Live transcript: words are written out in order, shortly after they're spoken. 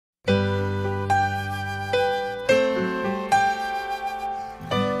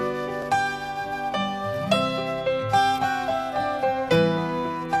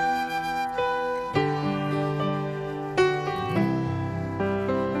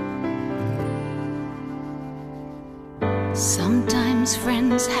Sometimes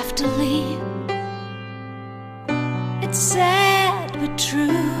friends have to leave. It's sad but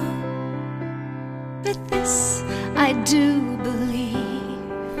true, but this I do believe: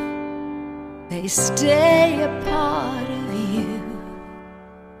 they stay a part of you.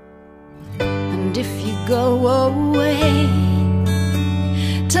 And if you go away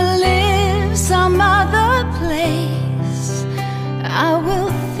to live some other place, I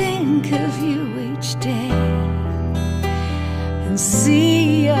will think of you each day and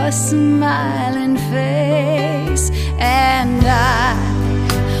see your smiling face. And